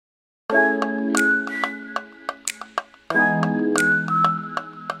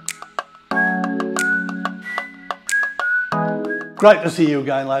Great to see you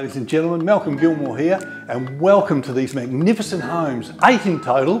again, ladies and gentlemen. Malcolm Gilmore here, and welcome to these magnificent homes, 8 in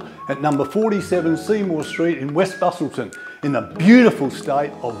total, at number 47 Seymour Street in West Busselton, in the beautiful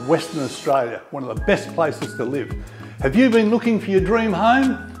state of Western Australia, one of the best places to live. Have you been looking for your dream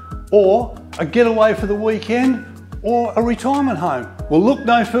home, or a getaway for the weekend, or a retirement home? Well, look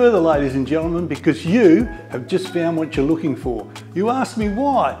no further, ladies and gentlemen, because you have just found what you're looking for. You ask me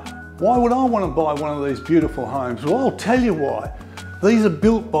why? Why would I want to buy one of these beautiful homes? Well, I'll tell you why. These are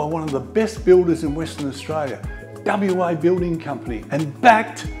built by one of the best builders in Western Australia, WA Building Company, and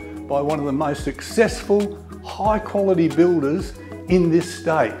backed by one of the most successful, high quality builders in this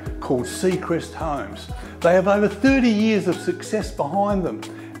state, called Seacrest Homes. They have over 30 years of success behind them.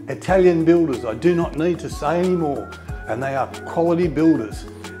 Italian builders, I do not need to say anymore, and they are quality builders.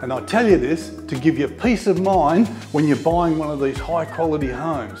 And I tell you this to give you peace of mind when you're buying one of these high quality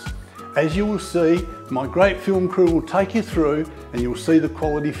homes. As you will see, my great film crew will take you through and you'll see the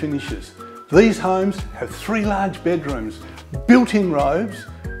quality finishes. These homes have 3 large bedrooms, built-in robes,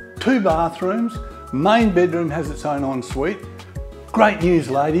 2 bathrooms, main bedroom has its own ensuite. Great news,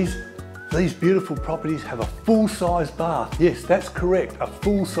 ladies, these beautiful properties have a full-size bath. Yes, that's correct, a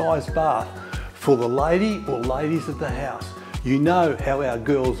full-size bath for the lady or ladies of the house. You know how our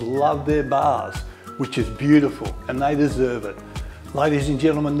girls love their baths, which is beautiful, and they deserve it. Ladies and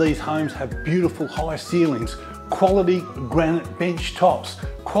gentlemen, these homes have beautiful high ceilings, quality granite bench tops,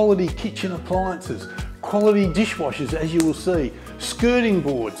 quality kitchen appliances, quality dishwashers, as you will see, skirting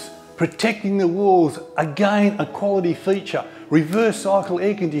boards, protecting the walls, again a quality feature, reverse cycle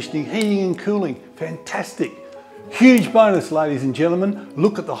air conditioning, heating and cooling, fantastic. Huge bonus, ladies and gentlemen,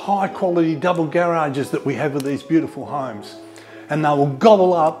 look at the high quality double garages that we have with these beautiful homes. And they will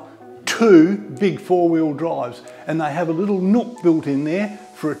gobble up 2 big 4-wheel drives, and they have a little nook built in there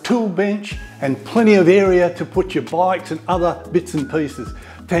for a tool bench and plenty of area to put your bikes and other bits and pieces.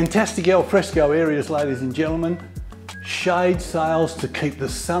 Fantastic alfresco areas, ladies and gentlemen. Shade sails to keep the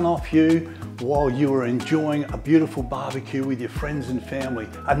sun off you while you are enjoying a beautiful barbecue with your friends and family.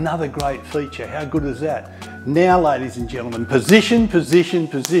 Another great feature, how good is that? Now, ladies and gentlemen, position, position,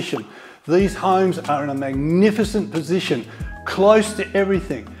 position. These homes are in a magnificent position, close to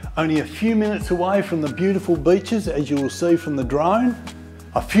everything. Only a few minutes away from the beautiful beaches, as you will see from the drone.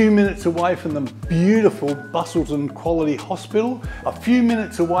 A few minutes away from the beautiful Busselton Quality Hospital. A few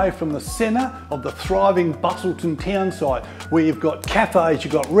minutes away from the centre of the thriving Busselton town site, where you've got cafes,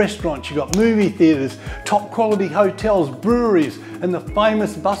 you've got restaurants, you've got movie theatres, top quality hotels, breweries, and the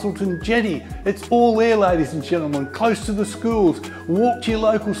famous Busselton jetty. It's all there, ladies and gentlemen, close to the schools. Walk to your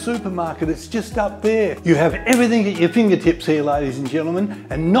local supermarket, it's just up there. You have everything at your fingertips here, ladies and gentlemen,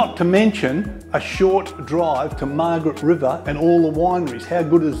 and not to mention a short drive to Margaret River and all the wineries. How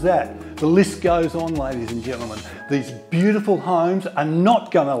good is that? The list goes on, ladies and gentlemen. These beautiful homes are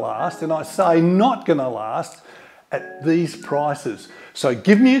not going to last, and I say not going to last, at these prices. So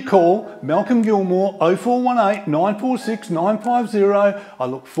give me a call, Malcolm Gilmore, 0418 946 950. I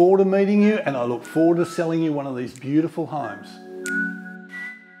look forward to meeting you, and I look forward to selling you one of these beautiful homes.